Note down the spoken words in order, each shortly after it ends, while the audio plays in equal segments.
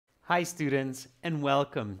Hi students, and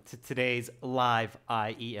welcome to today's live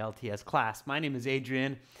IELTS class. My name is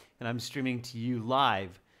Adrian and I'm streaming to you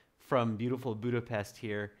live from beautiful Budapest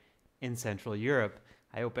here in Central Europe.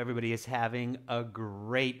 I hope everybody is having a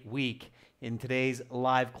great week. In today's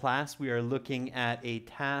live class, we are looking at a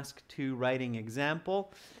task 2 writing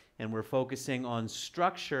example, and we're focusing on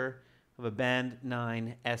structure of a Band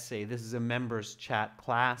 9 essay. This is a members chat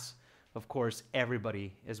class. Of course,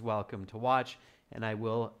 everybody is welcome to watch, and I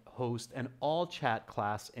will host an all chat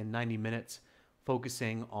class in 90 minutes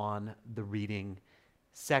focusing on the reading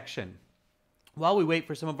section. While we wait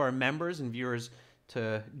for some of our members and viewers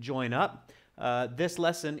to join up, this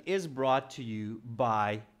lesson is brought to you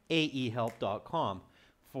by aehelp.com.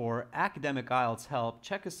 For academic IELTS help,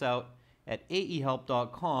 check us out at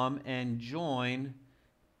aehelp.com and join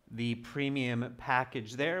the premium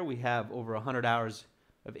package there. We have over 100 hours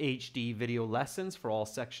of HD video lessons for all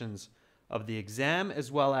sections of the exam, as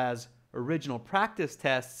well as original practice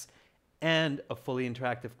tests and a fully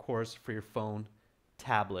interactive course for your phone,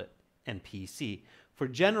 tablet, and PC. For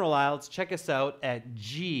general IELTS, check us out at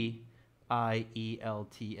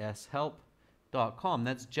gieltshelp.com.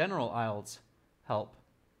 That's general IELTS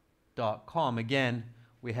help.com. Again,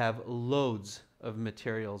 we have loads of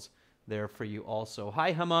materials there for you also.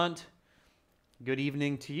 Hi, Hemant. Good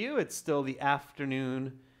evening to you. It's still the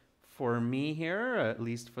afternoon for me here, at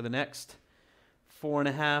least for the next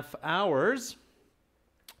 4.5 hours.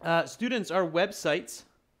 Students, our websites,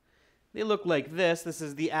 they look like this. This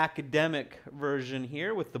is the academic version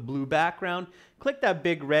here with the blue background. Click that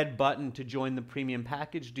big red button to join the premium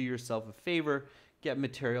package. Do yourself a favor. Get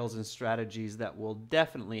materials and strategies that will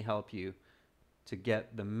definitely help you to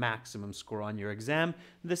get the maximum score on your exam.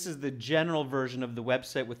 This is the general version of the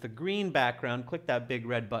website with the green background. Click that big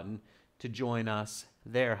red button to join us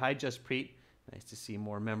there. Hi, Jaspreet. Nice to see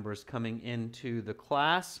more members coming into the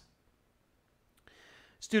class.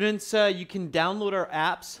 Students, you can download our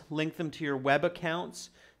apps, link them to your web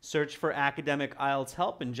accounts, search for Academic IELTS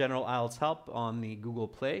Help and General IELTS Help on the Google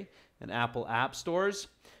Play and Apple App Stores.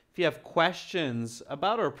 If you have questions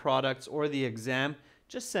about our products or the exam,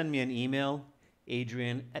 just send me an email,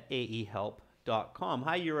 adrian@aehelp.com.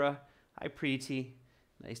 Hi, Yura. Hi, Preeti.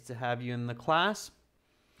 Nice to have you in the class.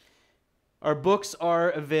 Our books are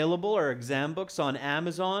available, our exam books, on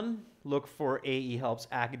Amazon. Look for AE Helps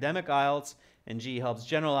Academic IELTS and GE Helps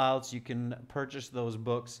General IELTS. You can purchase those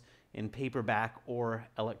books in paperback or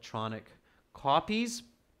electronic copies.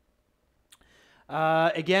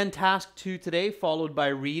 Again, task 2 today, followed by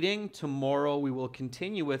reading. Tomorrow we will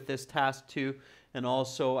continue with this task 2, and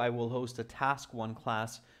also I will host a task 1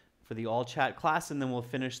 class for the all chat class, and then we'll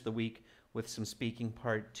finish the week with some speaking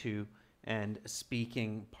part 2 and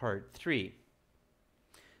speaking part 3.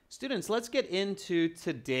 Students, let's get into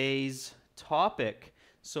today's topic.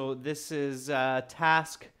 So this is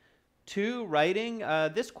task 2, writing.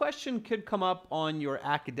 This question could come up on your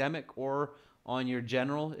academic or on your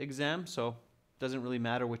general exam, so it doesn't really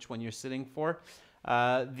matter which one you're sitting for.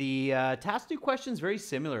 The task 2 question is very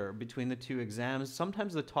similar between the two exams.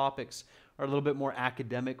 Sometimes the topics are a little bit more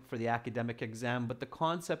academic for the academic exam, but the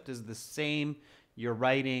concept is the same. You're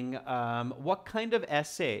writing what kind of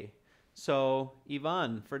essay? So,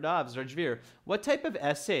 Ivan, Ferdavs, Rajveer, what type of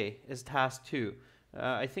essay is task 2?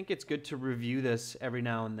 I think it's good to review this every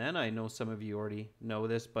now and then. I know some of you already know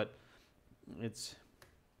this, but it's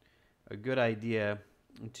a good idea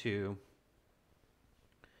to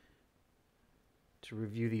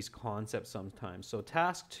review these concepts sometimes. So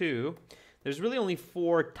task 2, there's really only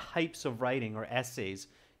 4 types of writing or essays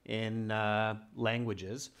in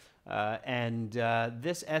languages.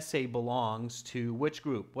 This essay belongs to which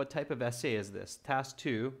group? What type of essay is this? Task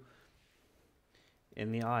 2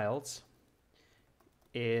 in the IELTS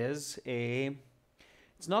is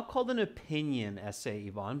it's not called an opinion essay,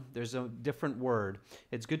 Yvonne. There's a different word.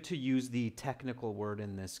 It's good to use the technical word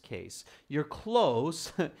in this case. You're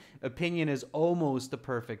close. Opinion is almost the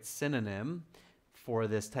perfect synonym for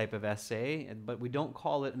this type of essay, but we don't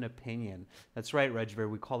call it an opinion. That's right, Rajveer.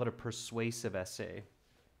 We call it a persuasive essay.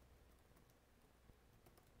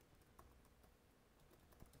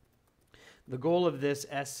 The goal of this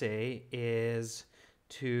essay is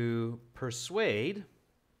to persuade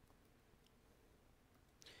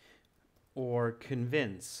or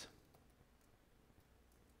convince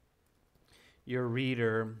your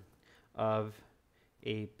reader of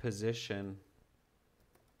a position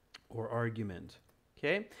or argument.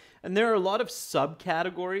 Okay? And there are a lot of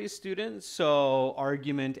subcategories, students. So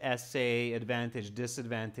argument, essay, advantage,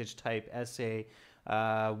 disadvantage type essay,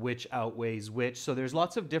 which outweighs which. So there's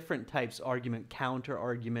lots of different types: argument, counter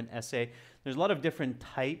argument, essay. There's a lot of different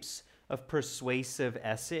types of persuasive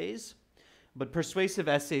essays. But persuasive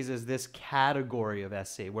essays is this category of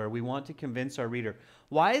essay where we want to convince our reader.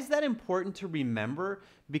 Why is that important to remember?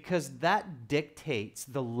 Because that dictates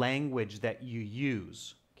the language that you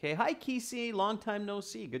use. Okay, hi Kisi, long time no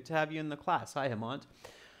see. Good to have you in the class. Hi Hemant.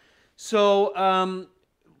 So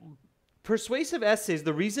persuasive essays,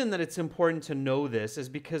 the reason that it's important to know this is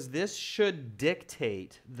because this should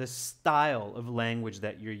dictate the style of language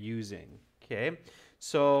that you're using. Okay,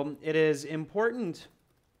 so it is important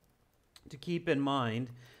to keep in mind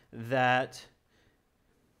that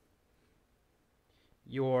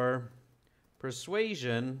your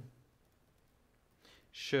persuasion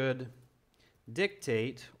should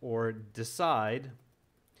dictate or decide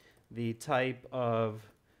the type of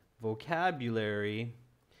vocabulary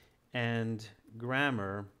and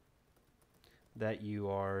grammar that you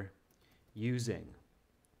are using.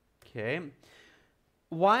 Okay?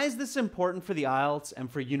 Why is this important for the IELTS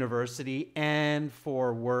and for university and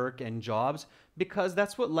for work and jobs? Because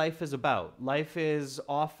that's what life is about. Life is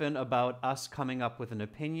often about us coming up with an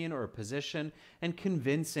opinion or a position and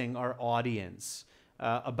convincing our audience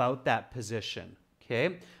about that position.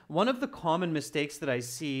 Okay? One of the common mistakes that I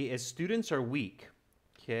see is students are weak,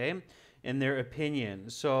 okay, in their opinion.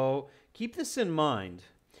 So keep this in mind.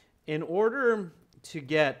 In order to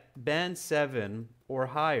get band 7 or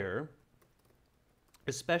higher,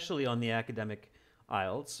 especially on the academic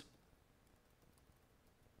IELTS,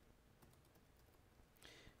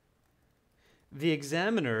 the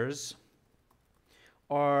examiners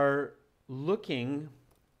are looking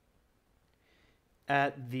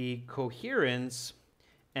at the coherence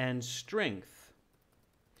and strength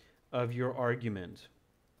of your argument.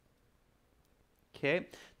 Okay,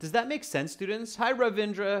 does that make sense, students? Hi,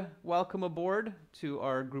 Ravindra. Welcome aboard to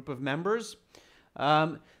our group of members.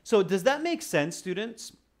 So does that make sense,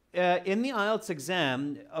 students? In the IELTS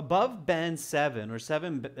exam, above band 7 or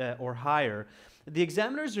 7 or higher, the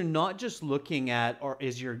examiners are not just looking at, or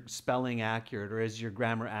is your spelling accurate, or is your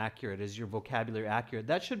grammar accurate, is your vocabulary accurate.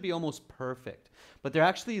 That should be almost perfect. But they're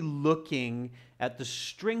actually looking at the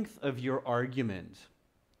strength of your argument.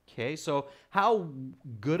 Okay, so how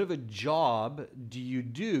good of a job do you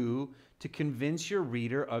do to convince your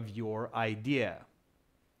reader of your idea?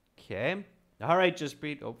 Okay. All right,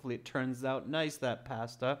 Jaspreet. Hopefully it turns out nice, that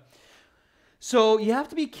pasta. So you have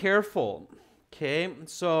to be careful. Okay,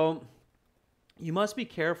 so you must be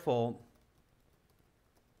careful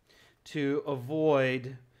to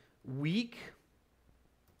avoid weak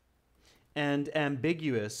and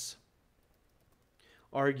ambiguous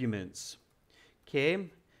arguments. Okay,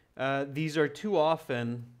 these are too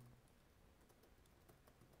often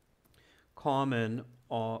common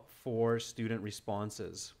for student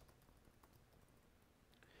responses,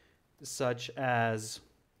 such as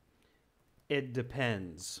 "it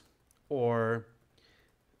depends," or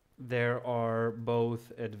 "there are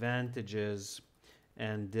both advantages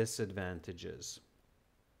and disadvantages."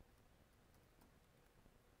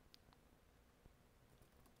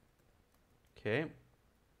 Okay.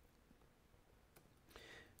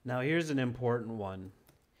 Now here's an important one.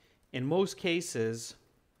 In most cases,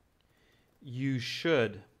 you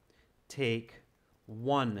should take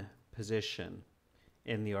one position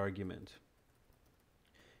in the argument.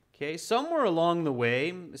 Okay, somewhere along the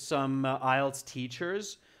way, some IELTS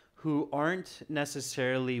teachers who aren't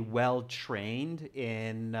necessarily well trained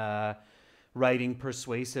in writing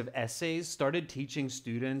persuasive essays started teaching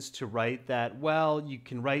students to write that, well, you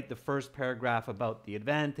can write the first paragraph about the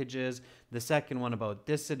advantages, the second one about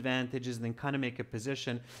disadvantages, and then kind of make a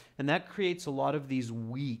position. And that creates a lot of these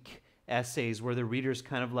weak essays where the reader's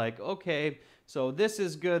kind of like, okay, so this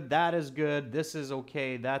is good, that is good, this is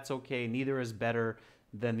okay, that's okay, neither is better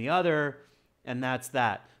than the other, and that's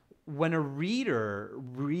that. When a reader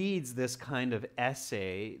reads this kind of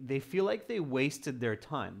essay, they feel like they wasted their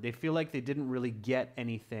time. They feel like they didn't really get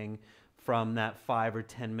anything from that 5 or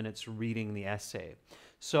 10 minutes reading the essay.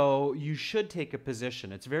 So you should take a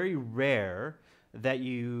position. It's very rare that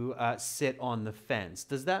you sit on the fence.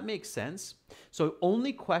 Does that make sense? So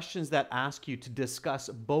only questions that ask you to discuss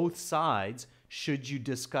both sides should you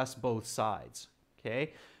discuss both sides,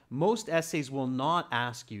 okay? Most essays will not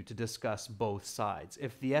ask you to discuss both sides.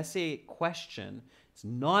 If the essay question is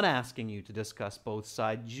not asking you to discuss both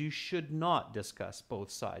sides, you should not discuss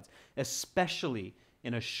both sides, especially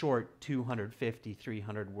in a short 250,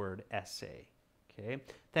 300 word essay. Okay.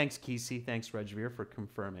 Thanks, Kisi. Thanks, Rajveer, for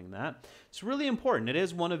confirming that. It's really important. It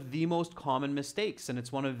is one of the most common mistakes, and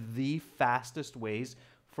it's one of the fastest ways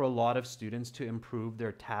for a lot of students to improve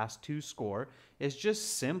their Task 2 score, is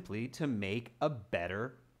just simply to make a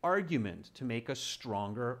better argument, to make a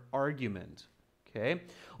stronger argument. Okay.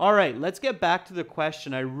 All right, let's get back to the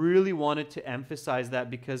question. I really wanted to emphasize that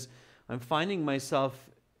because I'm finding myself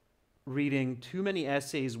reading too many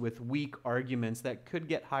essays with weak arguments that could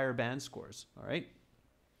get higher band scores. All right.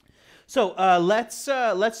 So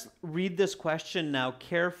let's read this question now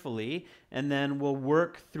carefully, and then we'll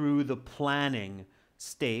work through the planning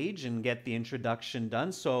stage and get the introduction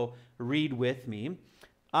done. So read with me.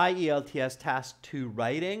 IELTS Task 2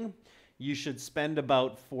 Writing. You should spend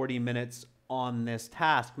about 40 minutes on this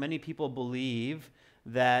task. Many people believe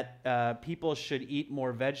that people should eat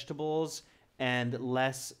more vegetables and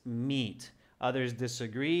less meat. Others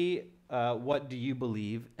disagree. What do you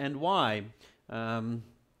believe and why?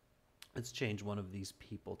 Let's change one of these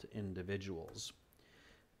people to individuals.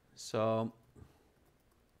 So,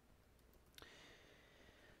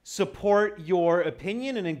 support your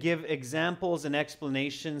opinion and then give examples and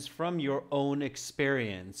explanations from your own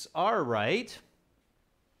experience. All right.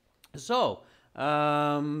 So,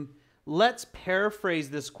 let's paraphrase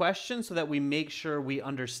this question so that we make sure we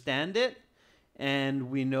understand it and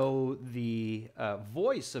we know the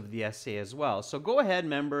voice of the essay as well. So go ahead,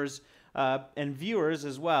 members and viewers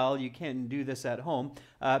as well. You can do this at home.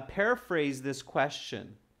 Paraphrase this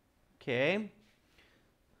question. Okay?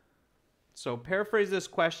 So paraphrase this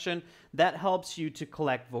question. That helps you to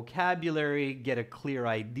collect vocabulary, get a clear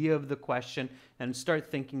idea of the question, and start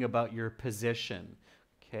thinking about your position.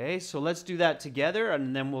 Okay, so let's do that together,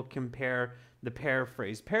 and then we'll compare the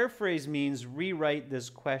paraphrase. Paraphrase means rewrite this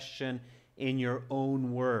question in your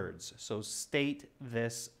own words. So state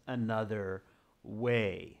this another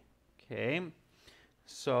way. Okay,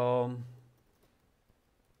 so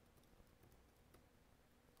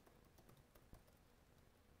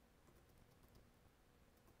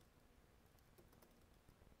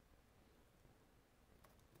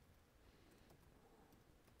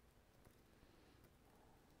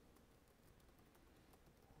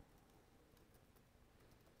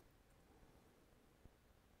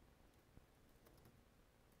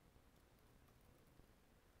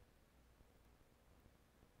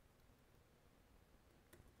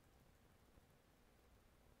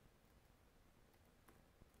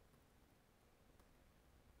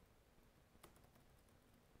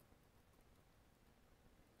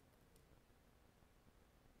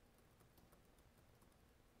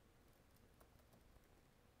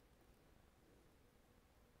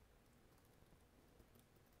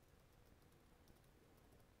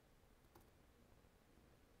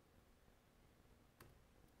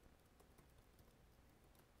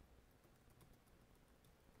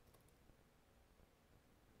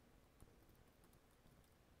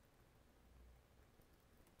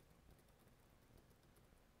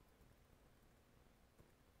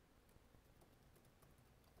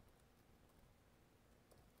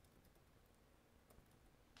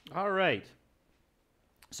all right.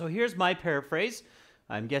 So here's my paraphrase.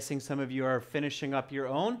 I'm guessing some of you are finishing up your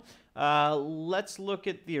own. Let's look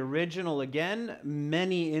at the original again.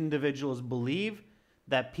 Many individuals believe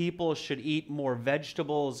that people should eat more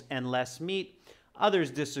vegetables and less meat.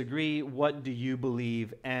 Others disagree. What do you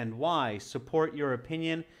believe and why? Support your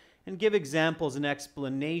opinion and give examples and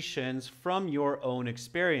explanations from your own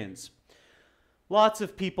experience. Lots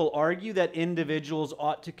of people argue that individuals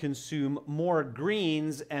ought to consume more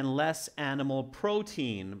greens and less animal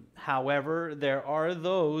protein. However, there are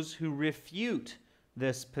those who refute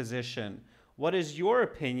this position. What is your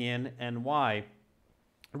opinion and why?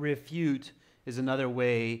 Refute is another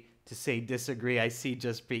way to say disagree. I see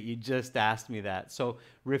Justpreet, you just asked me that. So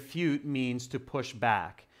refute means to push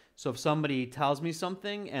back. So if somebody tells me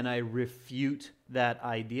something and I refute that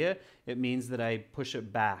idea, it means that I push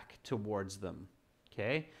it back towards them.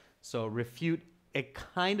 Okay, so refute, a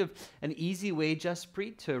kind of an easy way,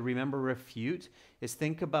 Justpreet, to remember refute is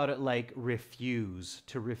think about it like refuse,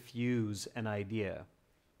 to refuse an idea.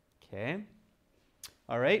 Okay,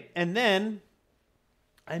 all right, and then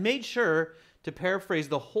I made sure to paraphrase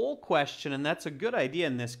the whole question, and that's a good idea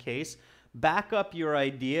in this case. Back up your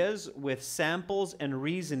ideas with samples and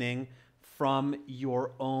reasoning from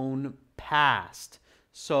your own past.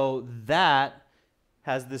 So that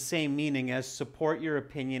has the same meaning as support your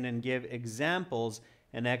opinion and give examples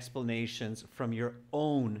and explanations from your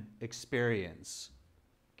own experience.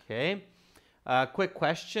 Okay? Quick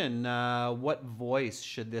question. What voice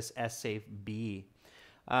should this essay be?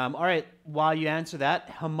 All right, while you answer that,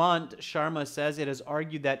 Hemant Sharma says it is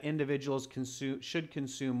argued that individuals should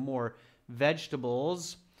consume more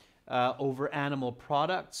vegetables over animal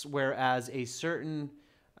products, whereas a certain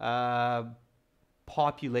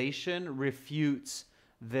population refutes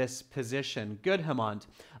this position. Good, Hemant.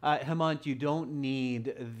 Hemant, you don't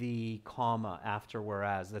need the comma after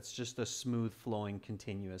whereas. That's just a smooth flowing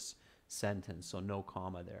continuous sentence, so no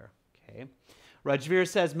comma there. Okay. Rajveer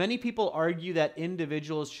says, many people argue that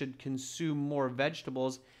individuals should consume more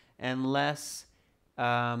vegetables and less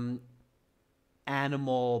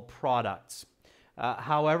animal products.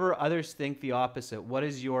 However, others think the opposite. What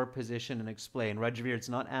is your position, and explain? Rajveer, it's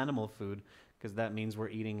not animal food, because that means we're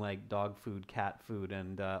eating like dog food, cat food,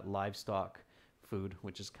 and livestock food,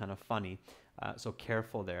 which is kind of funny. So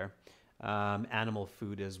careful there. Animal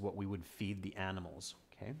food is what we would feed the animals.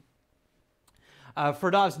 Okay.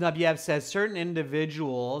 Firdavs Nabiev says, certain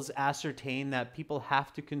individuals ascertain that people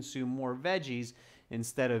have to consume more veggies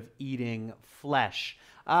instead of eating flesh.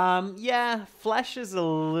 Yeah, flesh is a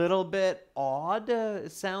little bit odd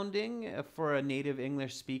sounding for a native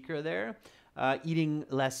English speaker there. Eating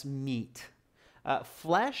less meat.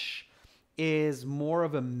 Flesh is more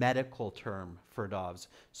of a medical term for dogs.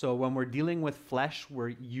 So when we're dealing with flesh, we're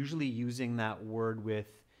usually using that word with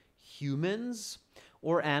humans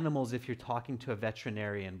or animals if you're talking to a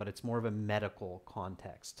veterinarian, but it's more of a medical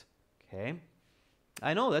context. Okay?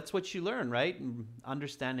 I know, that's what you learn, right?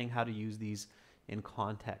 Understanding how to use these in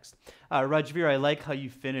context. Rajveer, I like how you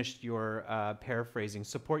finished your paraphrasing.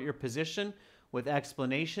 Support your position with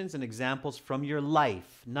explanations and examples from your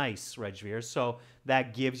life. Nice, Rajveer. So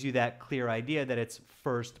that gives you that clear idea that it's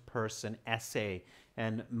first-person essay.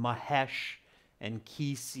 And Mahesh and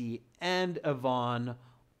Kisi and Yvonne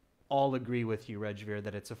all agree with you, Rajveer,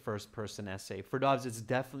 that it's a first-person essay. For Dobbs, it's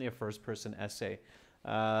definitely a first-person essay.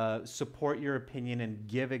 Support your opinion and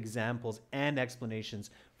give examples and explanations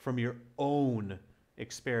from your own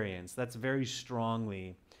experience. That's very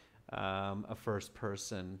strongly a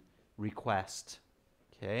first-person request.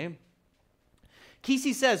 Okay.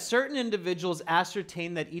 Kisi says, certain individuals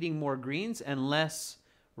ascertain that eating more greens and less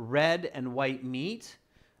red and white meat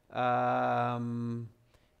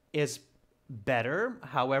is better.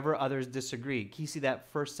 However, others disagree. Kisi, that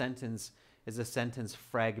first sentence is a sentence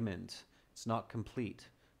fragment. It's not complete.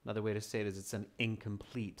 Another way to say it is it's an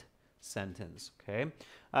incomplete sentence. Okay.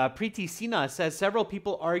 Preeti Sina says, several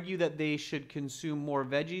people argue that they should consume more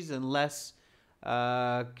veggies and less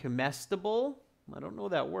comestible. I don't know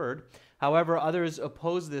that word. However, others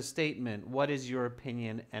oppose this statement. What is your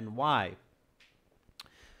opinion and why?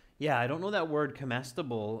 Yeah, I don't know that word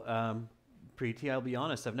comestible. Preeti, I'll be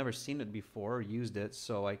honest, I've never seen it before or used it,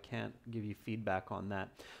 so I can't give you feedback on that.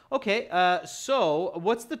 Okay, so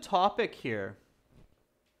what's the topic here?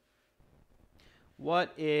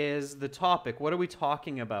 What is the topic? What are we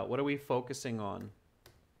talking about? What are we focusing on?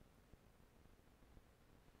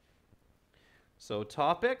 So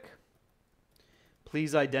topic,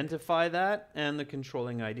 please identify that and the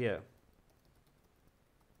controlling idea.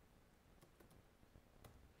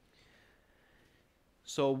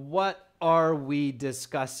 So what are we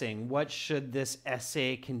discussing? What should this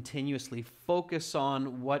essay continuously focus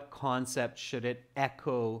on? What concept should it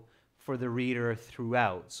echo for the reader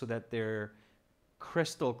throughout so that they're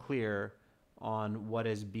crystal clear on what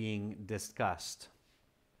is being discussed?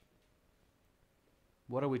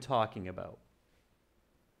 What are we talking about?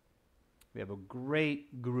 We have a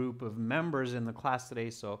great group of members in the class today,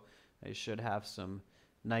 so I should have some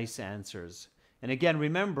nice answers. And again,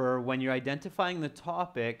 remember, when you're identifying the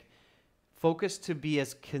topic, focus to be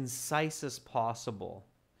as concise as possible.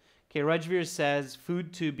 Okay, Rajveer says,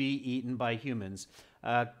 food to be eaten by humans.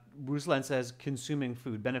 Ruslan says, consuming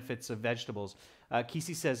food, benefits of vegetables.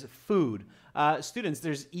 Kisi says, food. Students,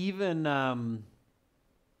 there's even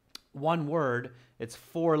one word. It's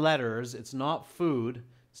 4 letters. It's not food.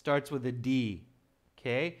 Starts with a D,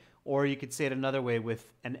 okay? Or you could say it another way with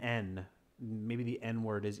an N. Maybe the N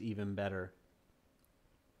word is even better.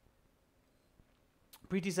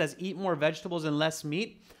 Preeti says, eat more vegetables and less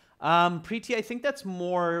meat. Preeti, I think that's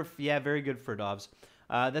more, yeah, very good for Dovs.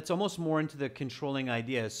 That's almost more into the controlling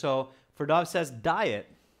idea. So for Dov says diet,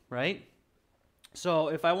 right? So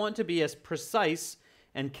if I want to be as precise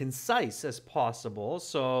and concise as possible,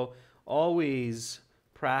 so always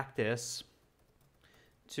practice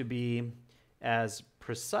to be as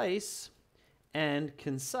precise and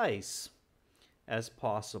concise as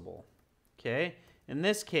possible. Okay? In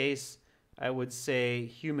this case, I would say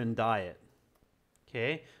human diet.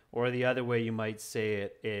 Okay? Or the other way you might say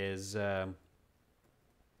it is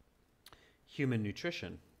human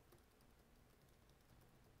nutrition.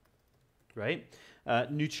 Right?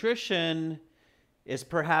 Nutrition is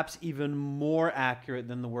perhaps even more accurate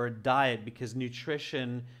than the word diet because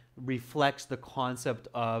nutrition reflects the concept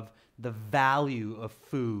of the value of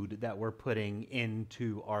food that we're putting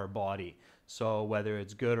into our body. So whether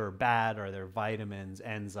it's good or bad, are there vitamins,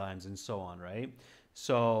 enzymes, and so on, right?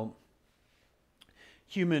 So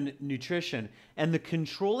human nutrition. And the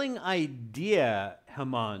controlling idea,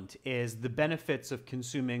 Hemant, is the benefits of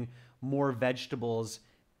consuming more vegetables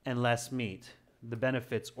and less meat. The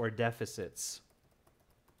benefits or deficits.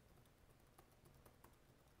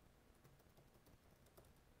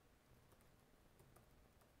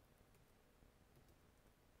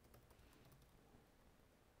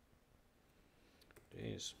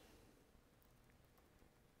 Jeez.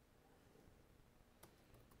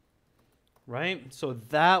 Right? So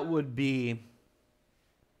that would be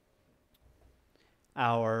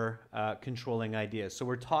our controlling idea. So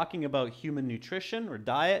we're talking about human nutrition or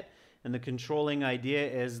diet, and the controlling idea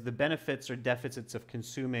is the benefits or deficits of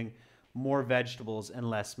consuming more vegetables and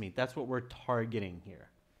less meat. That's what we're targeting here.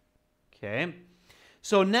 Okay?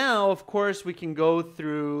 So now, of course, we can go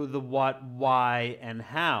through the what, why, and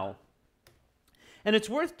how. And it's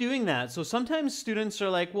worth doing that. So sometimes students are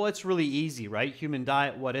like, well, it's really easy, right? Human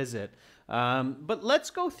diet, what is it? But let's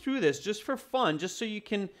go through this just for fun, just so you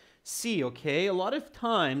can see, okay? A lot of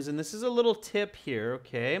times, and this is a little tip here,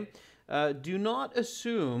 okay? Do not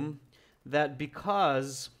assume that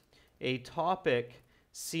because a topic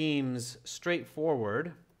seems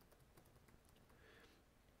straightforward,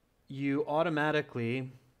 you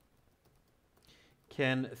automatically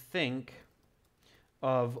can think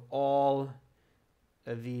of all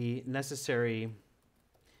the necessary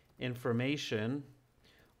information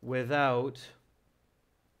without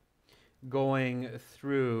going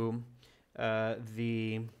through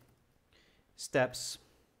the steps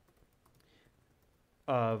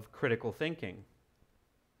of critical thinking.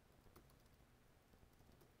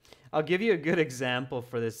 I'll give you a good example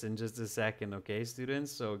for this in just a second, okay,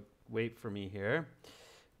 students? So wait for me here.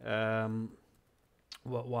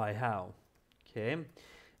 What, why, how? Okay.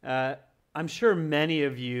 I'm sure many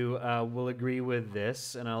of you will agree with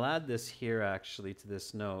this, and I'll add this here actually to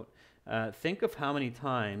this note. Think of how many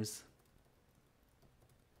times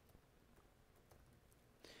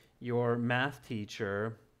your math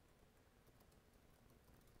teacher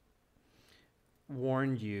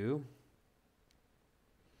warned you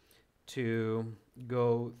to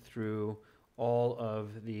go through all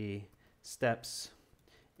of the steps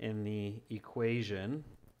in the equation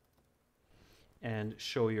and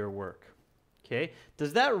show your work. Okay,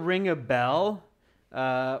 does that ring a bell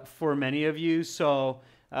for many of you? So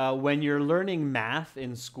when you're learning math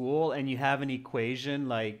in school and you have an equation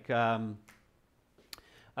like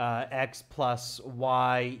x plus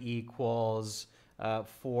y equals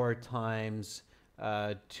 4 times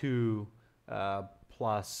 2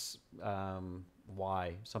 plus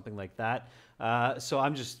y, something like that. So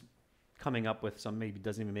I'm just coming up with some, maybe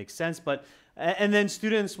doesn't even make sense, but, and then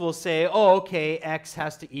students will say, oh, okay, x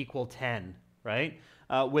has to equal 10, right?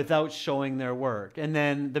 Without showing their work. And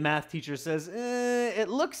then the math teacher says, it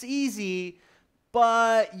looks easy,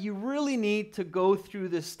 but you really need to go through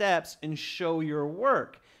the steps and show your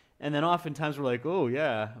work. And then oftentimes we're like, oh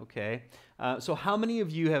yeah, okay. So how many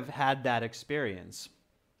of you have had that experience?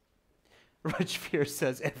 Rajveer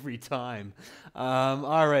says every time.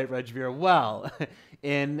 All right, Rajveer. Well,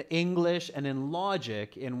 in English and in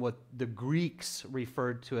logic, in what the Greeks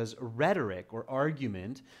referred to as rhetoric or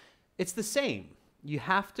argument, it's the same. You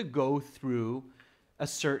have to go through a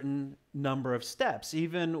certain number of steps,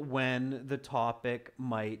 even when the topic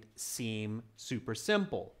might seem super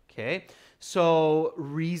simple, okay? So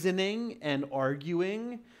reasoning and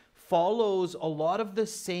arguing follows a lot of the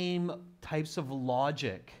same types of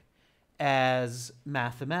logic as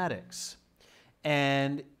mathematics.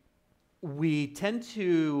 And we tend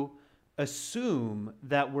to assume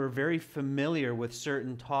that we're very familiar with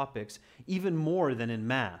certain topics, even more than in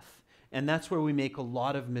math. And that's where we make a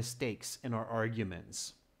lot of mistakes in our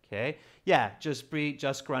arguments, okay? Yeah, Jaspreet,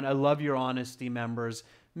 Jaskaran, I love your honesty, members.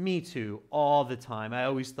 Me too, all the time. I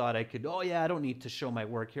always thought I could, oh yeah, I don't need to show my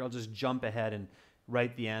work here. I'll just jump ahead and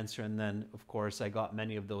write the answer. And then, of course, I got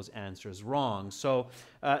many of those answers wrong. So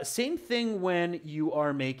same thing when you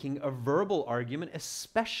are making a verbal argument,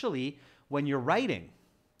 especially when you're writing,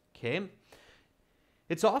 okay?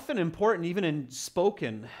 It's often important, even in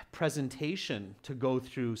spoken presentation, to go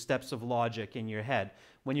through steps of logic in your head.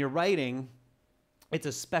 When you're writing, it's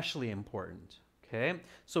especially important, okay?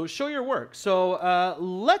 So show your work. So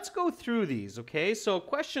let's go through these, okay? So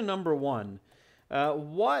question number 1,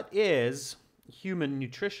 what is human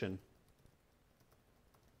nutrition?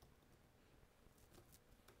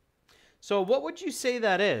 So what would you say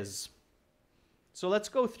that is? So let's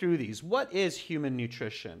go through these. What is human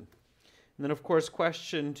nutrition? And then, of course,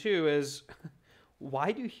 question 2 is,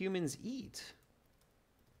 why do humans eat?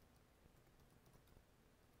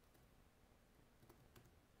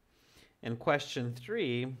 And question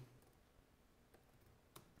 3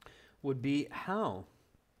 would be, how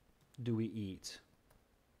do we eat?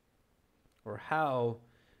 Or how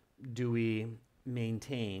do we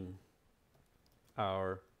maintain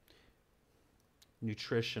our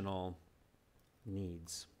nutritional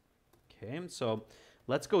needs? Okay, so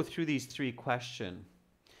let's go through these 3 questions.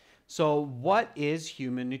 So what is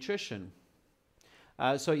human nutrition?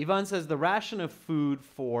 So Ivan says the ration of food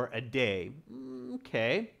for a day.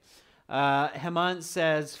 Okay. Hemant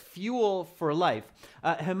says fuel for life.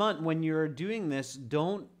 Hemant, when you're doing this,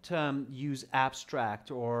 don't use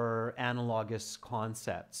abstract or analogous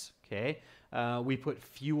concepts. Okay. We put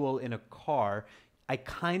fuel in a car. I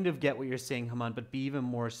kind of get what you're saying, Hemant, but be even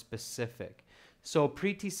more specific. So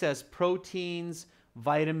Preeti says proteins,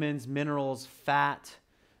 vitamins, minerals, fat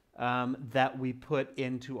that we put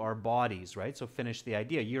into our bodies, right? So finish the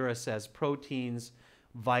idea. Yura says proteins,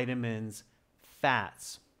 vitamins,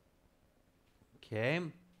 fats. Okay.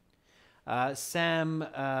 Sam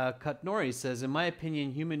Kutnori says, in my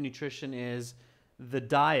opinion, human nutrition is the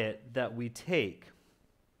diet that we take.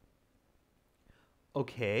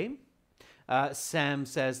 Okay. Sam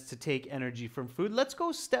says to take energy from food. Let's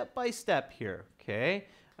go step by step here, okay?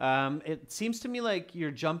 It seems to me like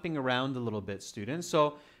you're jumping around a little bit, students.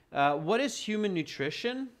 So what is human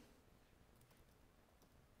nutrition?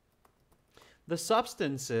 The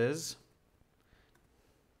substances,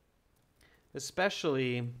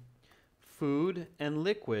 especially food and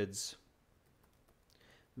liquids,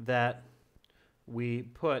 that we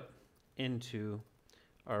put into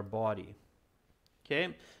our body.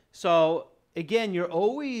 Okay, so again, you're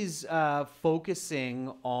always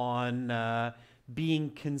focusing on being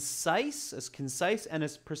concise and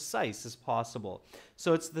as precise as possible.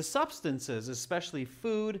 So it's the substances, especially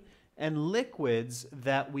food and liquids,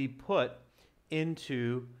 that we put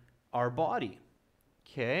into our body.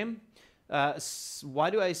 Okay, why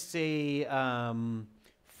do I say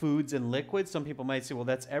foods and liquids? Some people might say, well,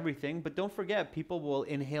 that's everything. But don't forget, people will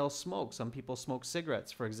inhale smoke. Some people smoke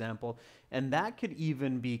cigarettes, for example. And that could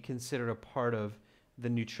even be considered a part of the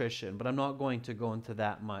nutrition. But I'm not going to go into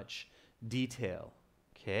that much detail.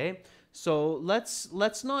 Okay? So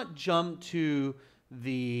let's not jump to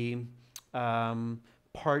the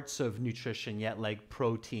parts of nutrition yet, like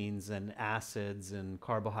proteins and acids and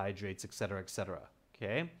carbohydrates, etc., etc.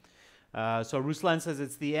 Okay? So Ruslan says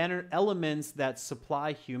it's the elements that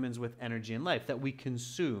supply humans with energy and life that we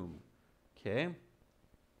consume. Okay.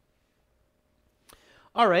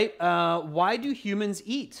 All right. Why do humans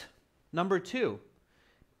eat? Number 2.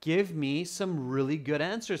 Give me some really good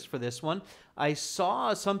answers for this one. I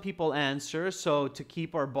saw some people answer, so to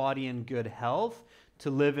keep our body in good health, to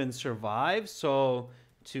live and survive. So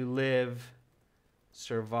to live,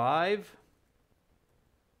 survive.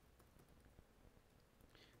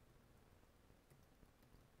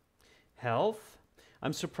 Health.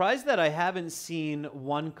 I'm surprised that I haven't seen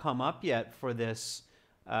one come up yet for this.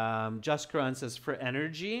 Jaskaran says for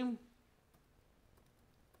energy.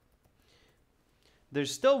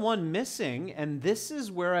 There's still one missing, and this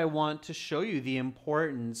is where I want to show you the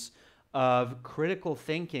importance of critical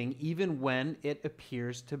thinking, even when it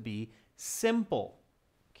appears to be simple.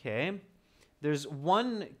 Okay? There's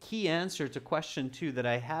one key answer to question 2 that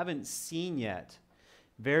I haven't seen yet.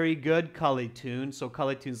 Very good, Kalitun. So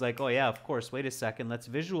Kalitune's like, oh yeah, of course, wait a second, let's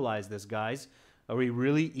visualize this, guys. Are we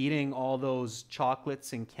really eating all those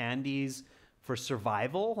chocolates and candies for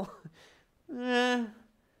survival?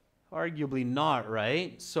 Arguably not,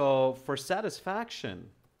 right? So for satisfaction.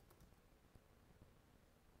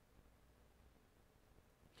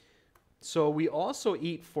 So we also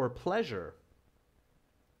eat for pleasure,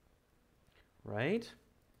 right?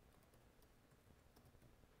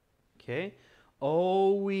 Okay.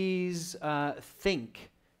 Always think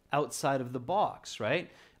outside of the box, right?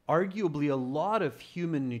 Arguably, a lot of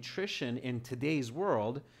human nutrition in today's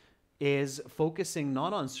world is focusing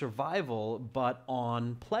not on survival, but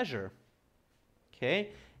on pleasure. Okay?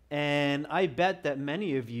 And I bet that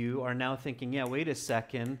many of you are now thinking, yeah, wait a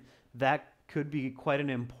second, that could be quite an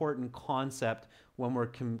important concept when we're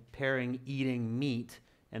comparing eating meat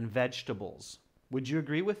and vegetables. Would you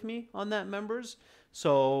agree with me on that, members?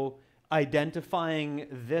 So identifying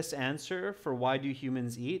this answer for why do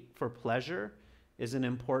humans eat for pleasure is an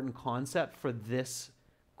important concept for this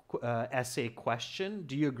essay question.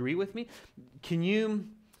 Do you agree with me?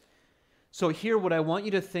 So here what I want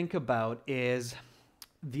you to think about is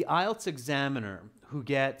the IELTS examiner who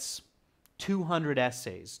gets 200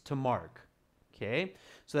 essays to mark. Okay?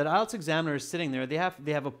 So that IELTS examiner is sitting there, they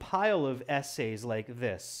have a pile of essays like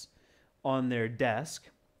this on their desk,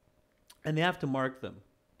 and they have to mark them,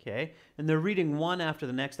 okay? And they're reading one after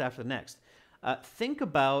the next after the next. Think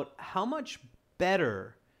about how much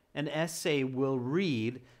better an essay will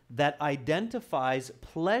read that identifies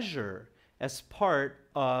pleasure as part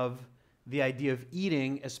of the idea of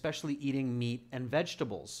eating, especially eating meat and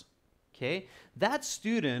vegetables, okay? That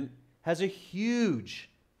student has a huge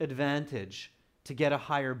advantage to get a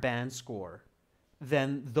higher band score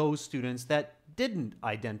than those students that didn't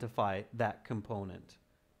identify that component,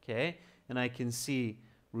 okay? And I can see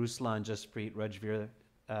Ruslan, Jaspreet, Rajveer,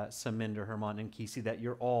 Saminder, Herman, and Kisi that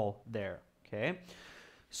you're all there, okay?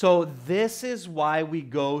 So this is why we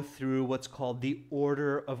go through what's called the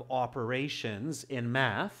order of operations in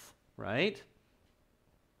math, right?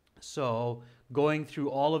 So going through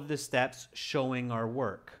all of the steps showing our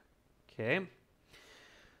work, okay?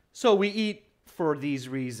 So we eat for these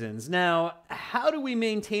reasons. Now, how do we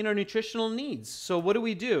maintain our nutritional needs? So what do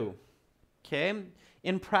we do? Okay,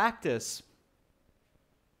 in practice.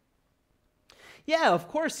 Yeah, of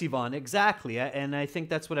course, Yvonne, exactly. And I think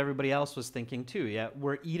that's what everybody else was thinking too. Yeah,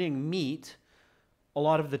 we're eating meat a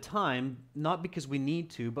lot of the time, not because we need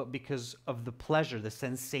to, but because of the pleasure, the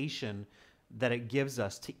sensation that it gives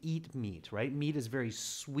us to eat meat, right? Meat is very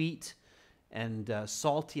sweet and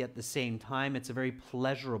salty at the same time. It's a very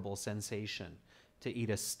pleasurable sensation to eat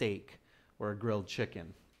a steak or a grilled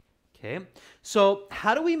chicken, okay? So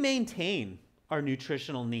how do we maintain our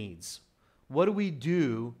nutritional needs? What do we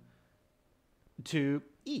do to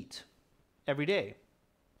eat every day?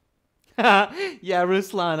 Yeah,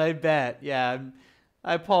 Ruslan, I bet. Yeah,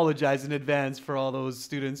 I apologize in advance for all those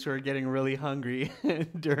students who are getting really hungry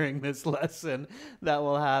during this lesson. That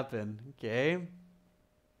will happen, okay?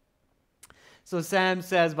 So Sam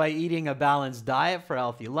says by eating a balanced diet for a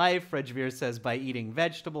healthy life. Rajveer says by eating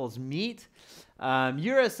vegetables, meat.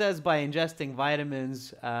 Yura says by ingesting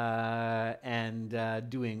vitamins and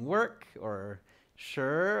doing work. Or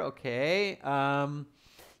sure, okay.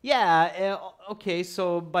 Okay.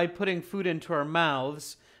 So by putting food into our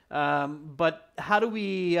mouths. But how do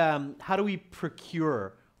we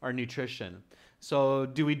procure our nutrition? So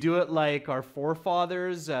do we do it like our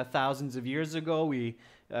forefathers thousands of years ago? We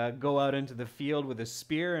go out into the field with a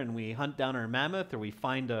spear and we hunt down our mammoth, or we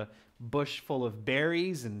find a bush full of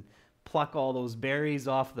berries and pluck all those berries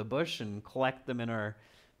off the bush and collect them in our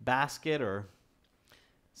basket or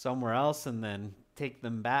somewhere else and then take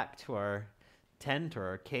them back to our tent or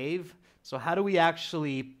our cave. So how do we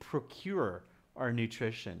actually procure our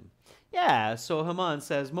nutrition? Yeah, so Haman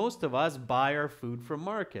says most of us buy our food from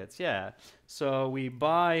markets. Yeah, so we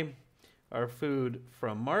buy our food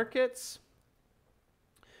from markets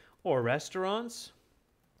or restaurants.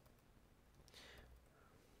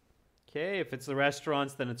 Okay, if it's the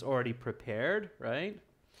restaurants, then it's already prepared, right?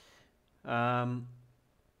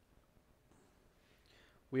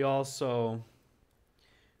 We also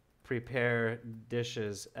prepare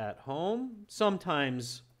dishes at home.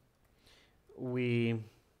 Sometimes we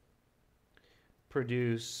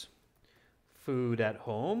produce food at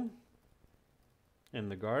home in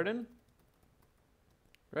the garden,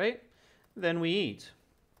 right? Then we eat.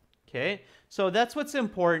 Okay, so that's what's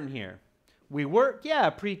important here. We work, yeah,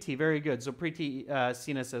 Preeti, very good. So Preeti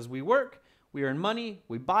Sina says we work, we earn money,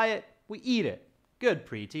 we buy it, we eat it. Good,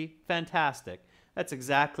 Preeti, fantastic. That's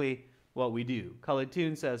exactly what we do.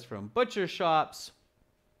 Khalitoon says from butcher shops,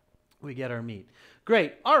 we get our meat.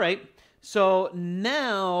 Great, all right. So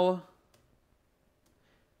now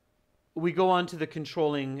we go on to the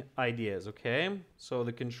controlling ideas, okay? So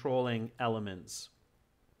the controlling elements.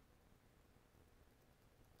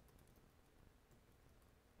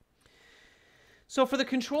 So for the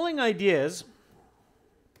controlling ideas,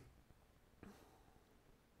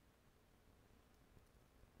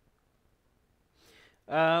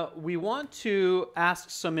 we want to ask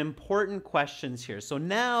some important questions here. So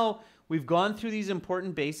now we've gone through these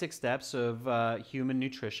important basic steps of human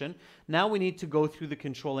nutrition. Now we need to go through the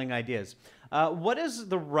controlling ideas. What is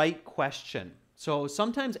the right question? So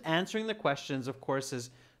sometimes answering the questions, of course, is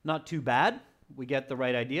not too bad. We get the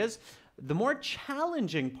right ideas. The more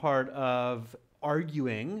challenging part of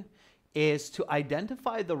arguing is to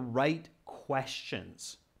identify the right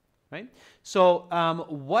questions, right? So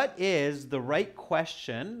what is the right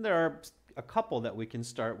question? There are a couple that we can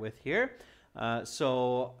start with here.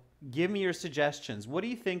 So give me your suggestions. What do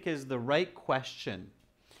you think is the right question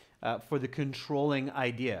for the controlling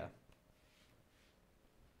idea?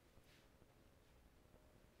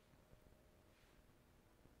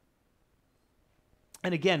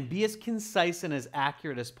 And again, be as concise and as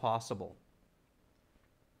accurate as possible.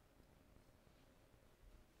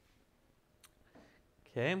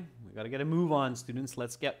 Okay, we got to get a move on, students.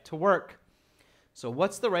 Let's get to work. So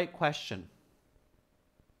what's the right question?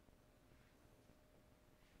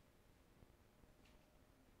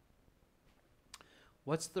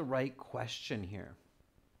 What's the right question here?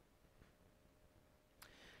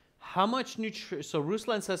 How much nutrition? So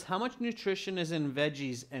Ruslan says, how much nutrition is in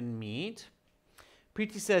veggies and meat?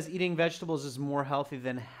 Preeti says, eating vegetables is more healthy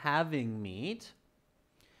than having meat.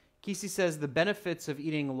 Kisi says, the benefits of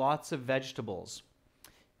eating lots of vegetables.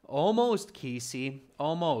 Almost, Kisi.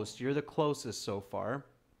 Almost. You're the closest so far.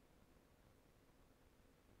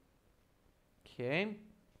 Okay.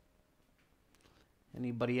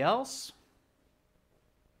 Anybody else?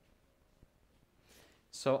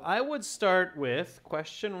 So I would start with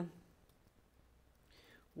question,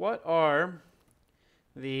 what are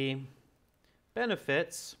the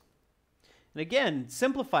benefits? And again,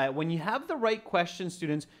 simplify it. When you have the right question,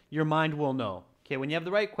 students, your mind will know. Okay, when you have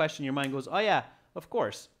the right question, your mind goes, oh yeah, of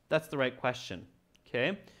course, that's the right question.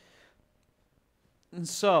 Okay. And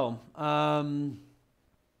so,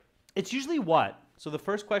 it's usually what? So the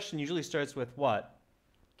first question usually starts with what?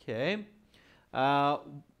 Okay.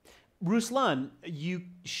 Ruslan, you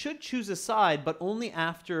should choose a side, but only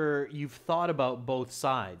after you've thought about both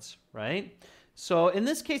sides, right? So in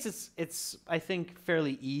this case, it's I think,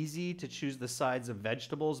 fairly easy to choose the sides of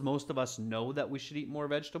vegetables. Most of us know that we should eat more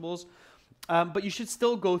vegetables, but you should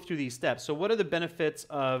still go through these steps. So what are the benefits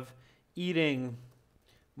of eating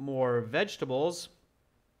more vegetables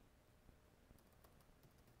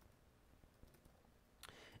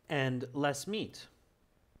and less meat?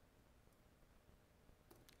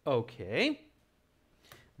 Okay,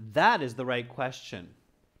 that is the right question.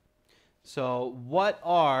 So what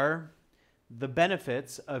are the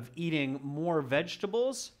benefits of eating more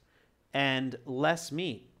vegetables and less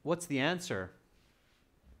meat? What's the answer?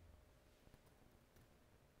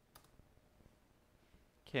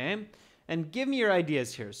 Okay, and give me your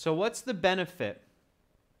ideas here. So what's the benefit?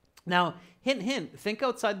 Now, hint, hint, think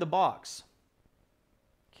outside the box.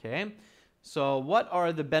 Okay. So what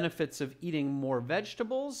are the benefits of eating more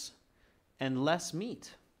vegetables and less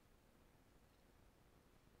meat?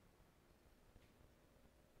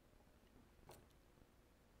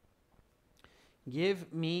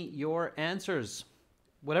 Give me your answers.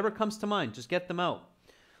 Whatever comes to mind, just get them out.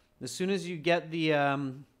 As soon as you get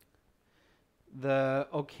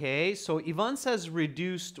okay, so Yvonne says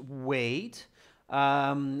reduced weight.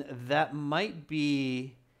 That might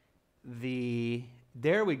be the...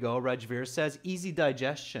 There we go. Rajveer says easy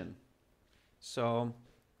digestion. So,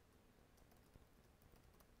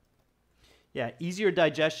 yeah, easier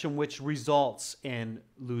digestion, which results in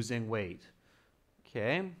losing weight.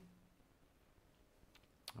 Okay.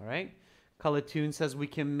 All right. Kalatoon says we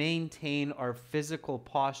can maintain our physical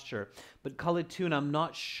posture. But Kalatoon, I'm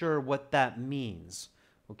not sure what that means.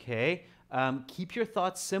 Okay. Keep your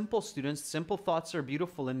thoughts simple, students. Simple thoughts are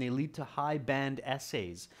beautiful and they lead to high band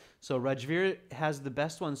essays. So Rajveer has the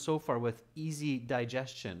best one so far with easy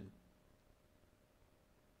digestion.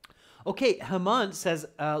 Okay, Hemant says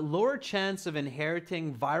lower chance of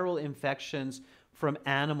inheriting viral infections from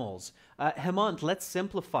animals. Hemant, let's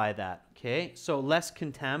simplify that. Okay, so less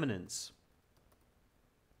contaminants.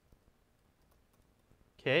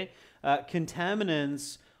 Okay,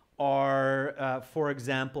 contaminants are, for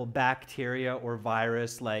example, bacteria or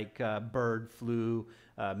virus like bird flu,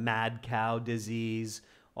 mad cow disease,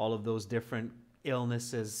 all of those different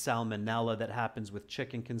illnesses, salmonella that happens with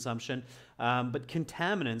chicken consumption. But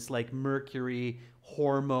contaminants like mercury,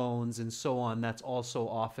 hormones, and so on, that's also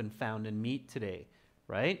often found in meat today,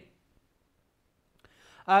 right?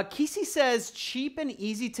 Kisi says cheap and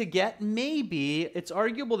easy to get, maybe. It's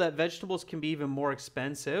arguable that vegetables can be even more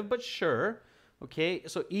expensive, but sure. Okay,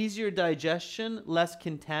 so easier digestion, less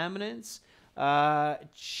contaminants,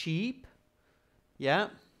 cheap. Yeah.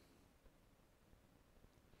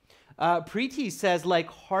 Preeti says like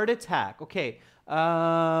heart attack. Okay.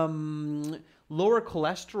 Lower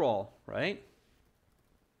cholesterol, right?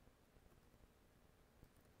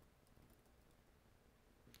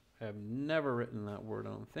 I have never written that word, I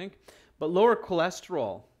don't think. But lower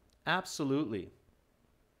cholesterol, absolutely.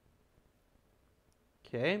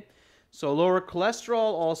 Okay. So lower cholesterol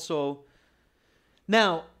also.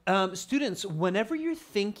 Now, students, whenever you're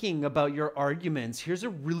thinking about your arguments, here's a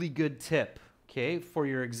really good tip, okay, for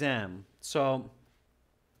your exam. So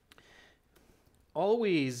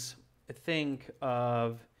always think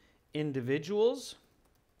of individuals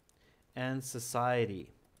and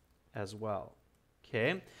society as well,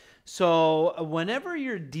 okay? So whenever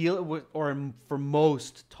you're dealing with, or for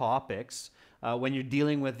most topics, when you're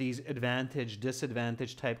dealing with these advantage,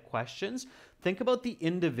 disadvantage type questions, think about the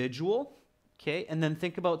individual, Okay, and then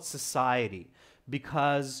think about society,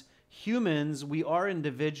 because humans, we are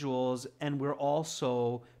individuals, and we're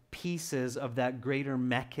also pieces of that greater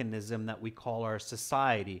mechanism that we call our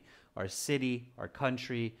society, our city, our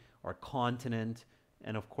country, our continent,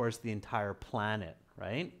 and of course the entire planet,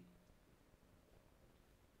 right?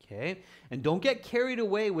 Okay, and don't get carried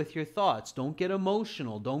away with your thoughts. Don't get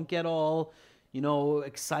emotional. Don't get all,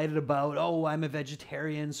 excited about, oh, I'm a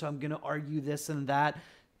vegetarian, so I'm going to argue this and that.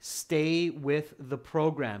 Stay with the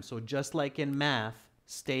program. So just like in math,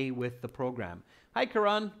 stay with the program. Hi,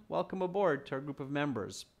 Karan. Welcome aboard to our group of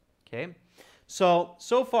members. Okay, so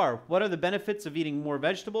far, what are the benefits of eating more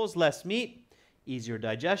vegetables, less meat, easier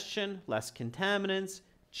digestion, less contaminants,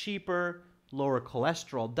 cheaper, lower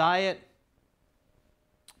cholesterol diet?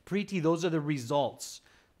 Preeti, those are the results.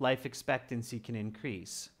 Life expectancy can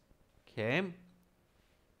increase. Okay.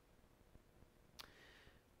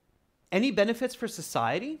 Any benefits for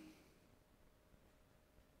society?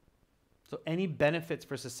 So any benefits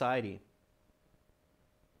for society?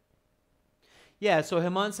 Yeah, so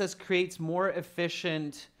Hemant says creates more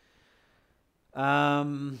efficient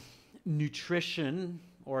nutrition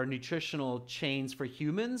or nutritional chains for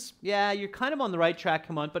humans. Yeah, you're kind of on the right track,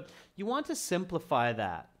 Hemant, but you want to simplify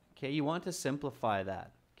that. Okay, you want to simplify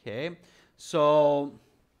that. Okay, so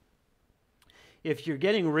if you're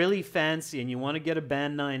getting really fancy and you want to get a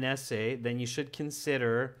Band 9 essay, then you should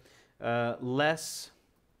consider less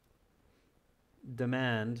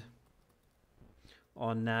demand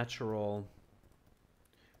on natural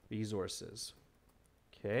resources.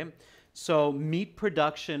 Okay, so meat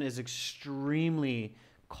production is extremely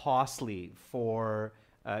costly for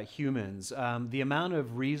humans. The amount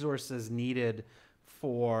of resources needed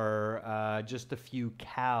for just a few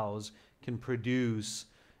cows can produce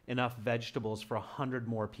enough vegetables for 100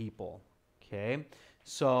 more people. Okay,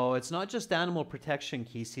 so it's not just animal protection,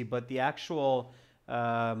 Kesey, but the actual.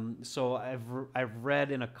 So I've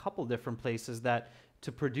read in a couple different places that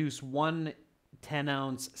to produce one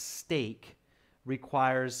 10-ounce steak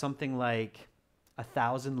requires something like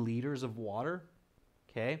 1,000 liters of water.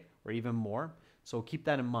 Okay, or even more. So keep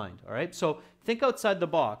that in mind. All right. So think outside the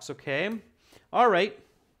box. Okay. All right.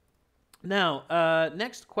 Now,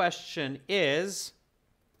 next question is,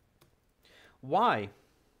 why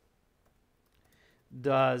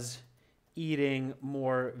does eating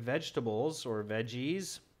more vegetables or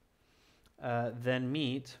veggies than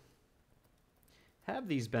meat have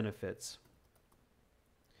these benefits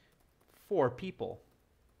for people?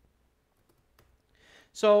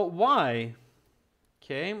 So why?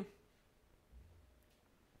 Okay.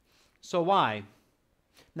 So why?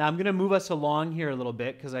 Now I'm going to move us along here a little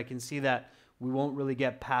bit because I can see that we won't really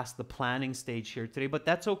get past the planning stage here today, but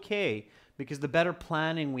that's okay because the better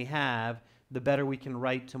planning we have, the better we can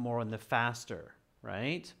write tomorrow and the faster,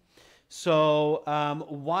 right? So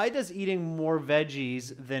why does eating more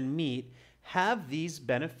veggies than meat have these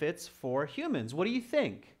benefits for humans? What do you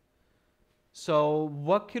think? So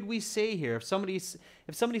what could we say here? If somebody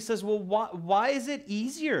says, well, why is it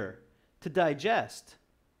easier to digest?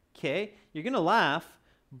 Okay, you're going to laugh,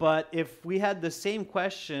 but if we had the same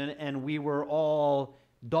question and we were all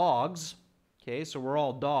dogs, okay, so we're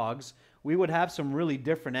all dogs, we would have some really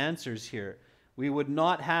different answers here. We would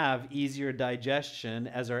not have easier digestion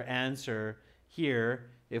as our answer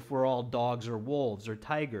here if we're all dogs or wolves or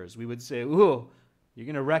tigers. We would say, ooh, you're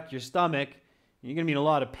going to wreck your stomach. You're going to be in a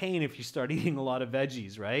lot of pain if you start eating a lot of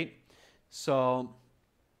veggies, right? So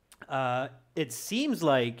it seems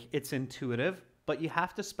like it's intuitive, but you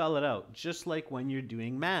have to spell it out, just like when you're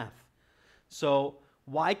doing math. So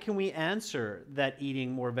why can we answer that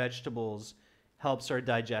eating more vegetables helps our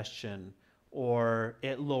digestion or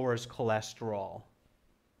it lowers cholesterol?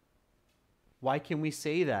 Why can we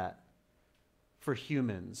say that for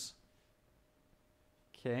humans?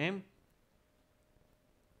 Okay.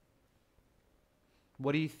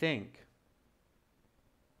 What do you think?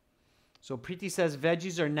 So Preeti says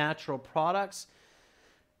veggies are natural products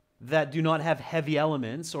that do not have heavy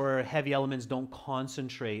elements, or heavy elements don't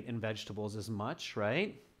concentrate in vegetables as much,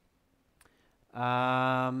 right?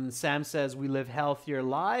 Sam says we live healthier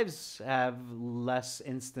lives, have less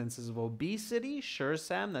instances of obesity. Sure,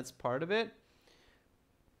 Sam, that's part of it.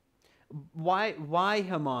 Why,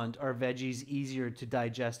 Hemant, are veggies easier to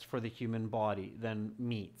digest for the human body than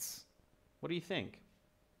meats? What do you think?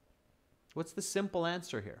 What's the simple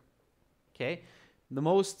answer here? Okay, the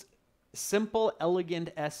most simple, elegant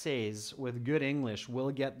essays with good English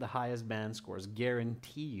will get the highest band scores,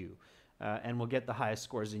 guarantee you, and will get the highest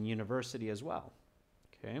scores in university as well.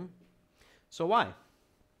 Okay, so why?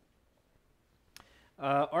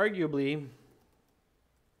 Arguably,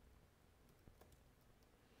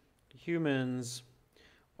 humans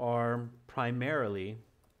are primarily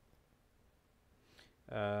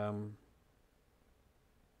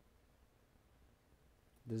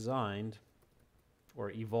designed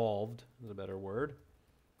or evolved, is a better word,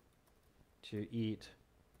 to eat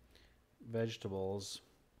vegetables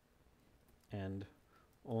and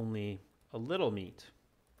only a little meat.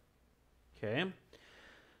 Okay?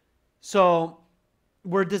 So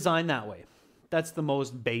we're designed that way. That's the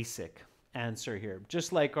most basic answer here.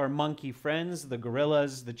 Just like our monkey friends, the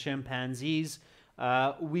gorillas, the chimpanzees,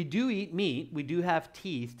 we do eat meat. We do have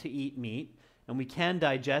teeth to eat meat, and we can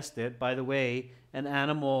digest it. By the way, an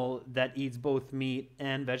animal that eats both meat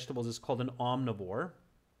and vegetables is called an omnivore.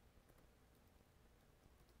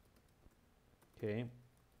 Okay.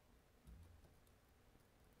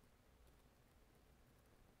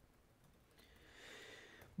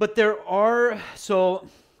 But there's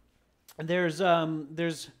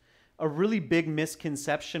a really big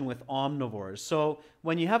misconception with omnivores. So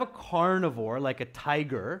when you have a carnivore like a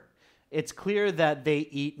tiger, it's clear that they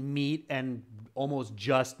eat meat and almost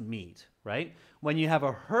just meat, right? When you have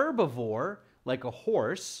a herbivore like a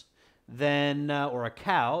horse, then or a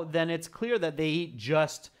cow, then it's clear that they eat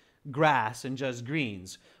just grass and just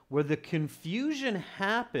greens. Where the confusion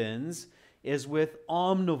happens is with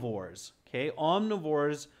omnivores. Okay,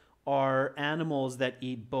 omnivores are animals that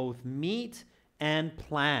eat both meat and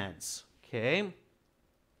plants. Okay,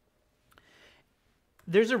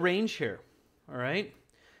 there's a range here. All right,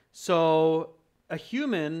 so a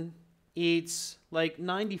human eats like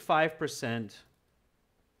 95%,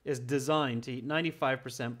 is designed to eat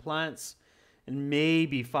 95% plants and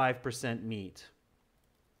maybe 5% meat.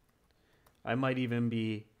 I might even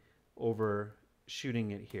be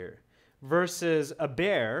overshooting it here. Versus a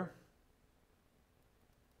bear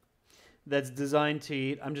that's designed to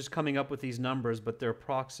eat, I'm just coming up with these numbers, but they're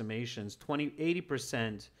approximations,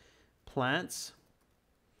 80% plants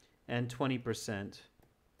and 20%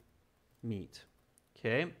 meat.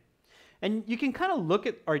 Okay? And you can kind of look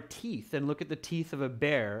at our teeth and look at the teeth of a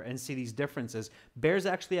bear and see these differences. Bears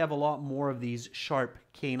actually have a lot more of these sharp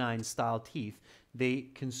canine-style teeth. They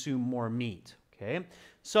consume more meat. Okay?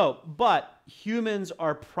 So, but humans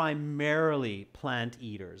are primarily plant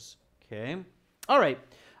eaters. Okay? All right.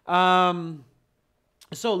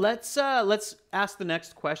 So let's ask the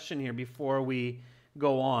next question here before we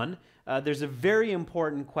go on. There's a very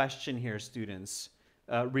important question here, students,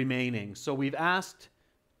 remaining. So we've asked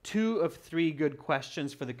 2 of 3 good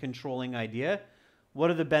questions for the controlling idea. What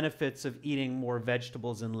are the benefits of eating more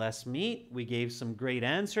vegetables and less meat? We gave some great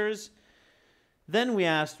answers. Then we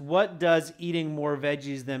asked, what does eating more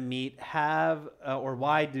veggies than meat have, or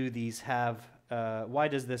why does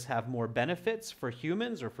this have more benefits for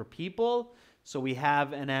humans or for people? So we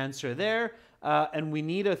have an answer there. And we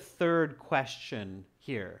need a third question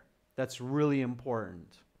here. That's really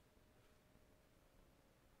important.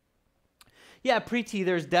 Yeah, Preeti,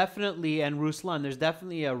 there's definitely, and Ruslan, there's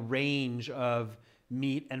definitely a range of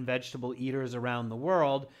meat and vegetable eaters around the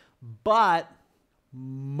world, but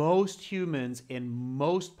most humans in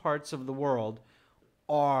most parts of the world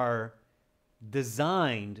are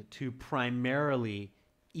designed to primarily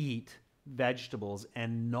eat vegetables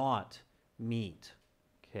and not meat.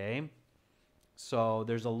 Okay? So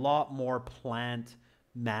there's a lot more plant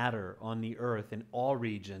matter on the earth in all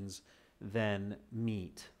regions than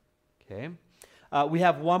meat. Okay? We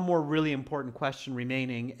have one more really important question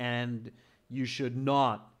remaining, and you should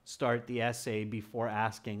not start the essay before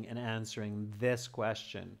asking and answering this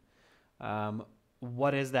question.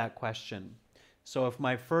 What is that question? So if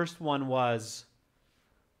my first one was,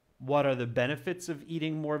 what are the benefits of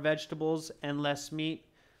eating more vegetables and less meat?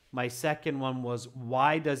 My second one was,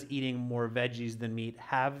 why does eating more veggies than meat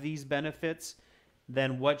have these benefits?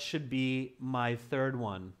 Then what should be my third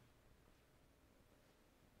one?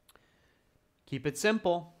 Keep it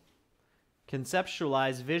simple.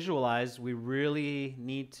 Conceptualize, visualize. We really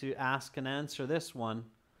need to ask and answer this one.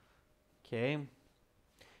 Okay?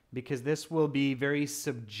 Because this will be very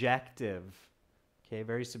subjective. Okay,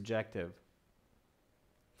 very subjective.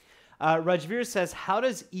 Rajveer says, how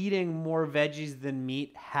does eating more veggies than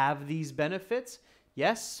meat have these benefits?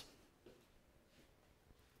 Yes?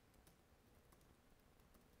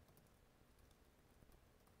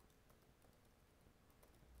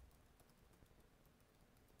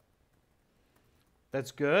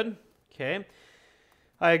 That's good. Okay.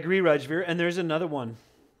 I agree, Rajveer. And there's another one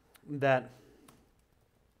that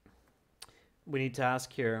we need to ask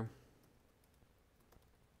here.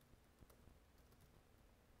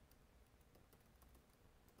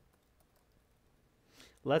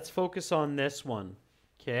 Let's focus on this one.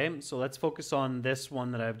 Okay, so let's focus on this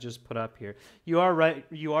one that I've just put up here. You are right,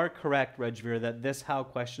 you are correct, Rejveer, that this how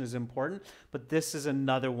question is important, but this is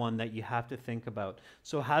another one that you have to think about.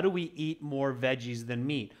 So how do we eat more veggies than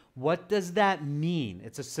meat? What does that mean?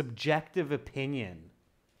 It's a subjective opinion.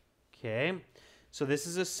 Okay, so this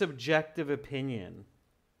is a subjective opinion.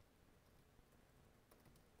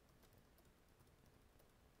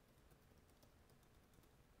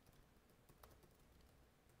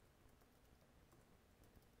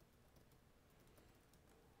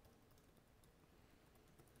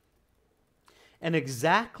 And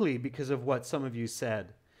exactly because of what some of you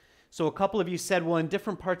said. So a couple of you said, well, in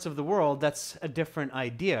different parts of the world, that's a different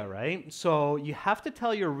idea, right? So you have to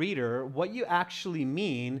tell your reader what you actually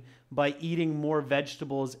mean by eating more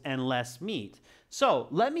vegetables and less meat. So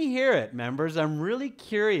let me hear it, members. I'm really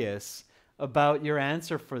curious about your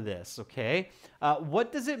answer for this, okay?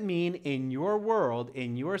 What does it mean in your world,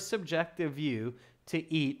 in your subjective view,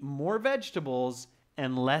 to eat more vegetables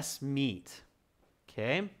and less meat?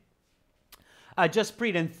 Okay? Just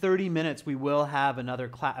Preet, in 30 minutes, we will have another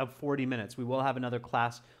class, 40 minutes, we will have another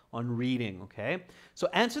class on reading, okay? So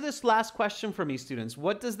answer this last question for me, students.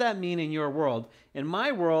 What does that mean in your world? In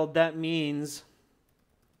my world, that means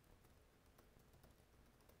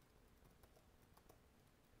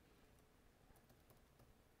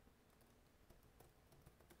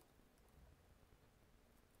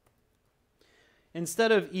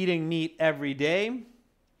instead of eating meat every day,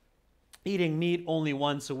 eating meat only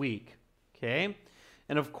once a week, okay?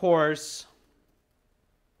 And of course,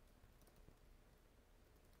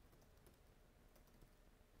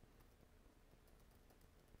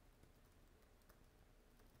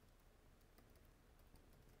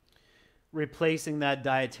 replacing that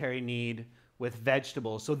dietary need with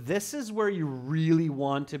vegetables. So this is where you really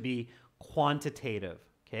want to be quantitative,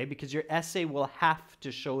 okay? Because your essay will have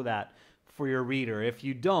to show that for your reader. If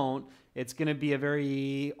you don't, it's going to be a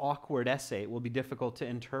very awkward essay. It will be difficult to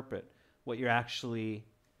interpret what you're actually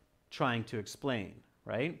trying to explain,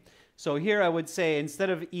 right? So here I would say,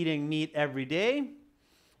 instead of eating meat every day,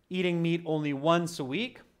 eating meat only once a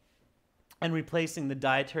week, and replacing the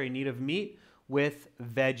dietary need of meat with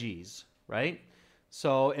veggies, right?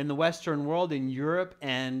 So in the Western world, in Europe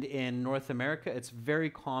and in North America, it's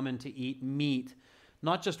very common to eat meat,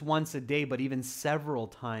 not just once a day, but even several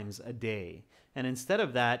times a day. And instead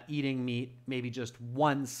of that, eating meat maybe just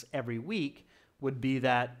once every week would be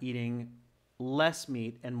that eating less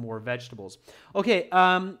meat and more vegetables. Okay,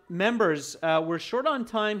 members, we're short on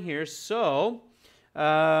time here, so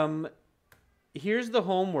here's the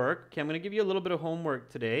homework. Okay, I'm going to give you a little bit of homework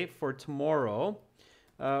today for tomorrow.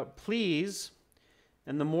 Please,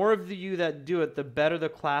 and the more of you that do it, the better the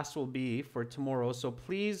class will be for tomorrow. So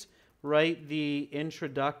please write the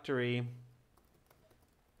introductory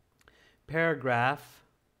paragraph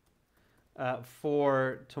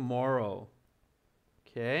for tomorrow.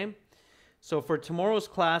 Okay? So for tomorrow's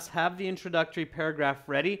class, have the introductory paragraph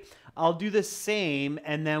ready. I'll do the same,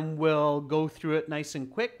 and then we'll go through it nice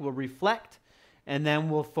and quick. We'll reflect, and then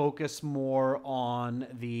we'll focus more on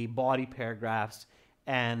the body paragraphs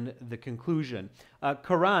and the conclusion.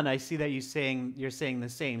 Karan, I see that you're saying the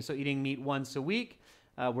same. So eating meat once a week,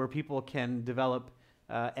 where people can develop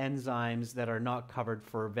enzymes that are not covered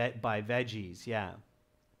by veggies. Yeah.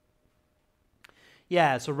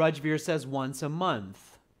 Yeah, so Rajveer says once a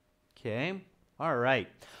month. Okay. All right.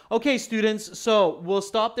 Okay, students, so we'll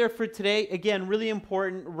stop there for today. Again, really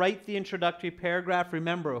important, write the introductory paragraph.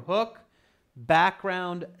 Remember, hook,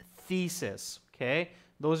 background, thesis. Okay.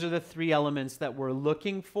 Those are the three elements that we're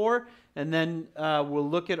looking for. And then we'll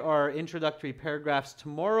look at our introductory paragraphs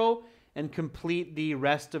tomorrow and complete the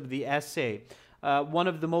rest of the essay. One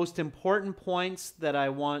of the most important points that I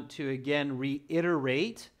want to, again,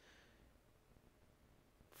 reiterate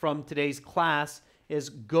from today's class is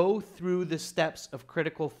go through the steps of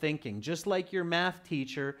critical thinking. Just like your math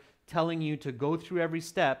teacher telling you to go through every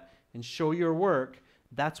step and show your work,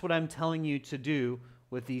 that's what I'm telling you to do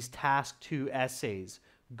with these task 2 essays.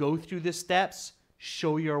 Go through the steps,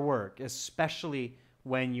 show your work, especially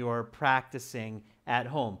when you're practicing at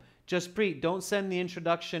home. Just don't send the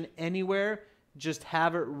introduction anywhere. Just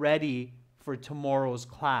have it ready for tomorrow's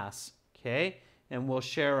class, okay? And we'll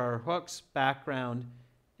share our hooks, background,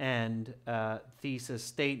 and thesis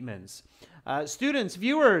statements. Students,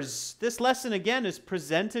 viewers, this lesson again is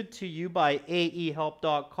presented to you by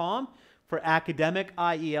aehelp.com. For academic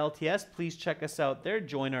IELTS, please check us out there.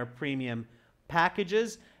 Join our premium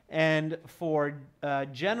packages. And for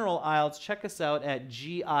general IELTS, check us out at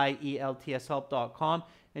gieltshelp.com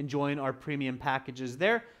and join our premium packages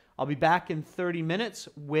there. I'll be back in 30 minutes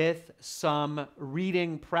with some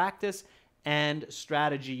reading practice and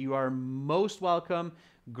strategy. You are most welcome.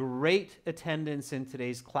 Great attendance in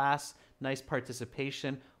today's class. Nice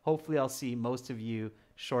participation. Hopefully I'll see most of you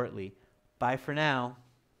shortly. Bye for now.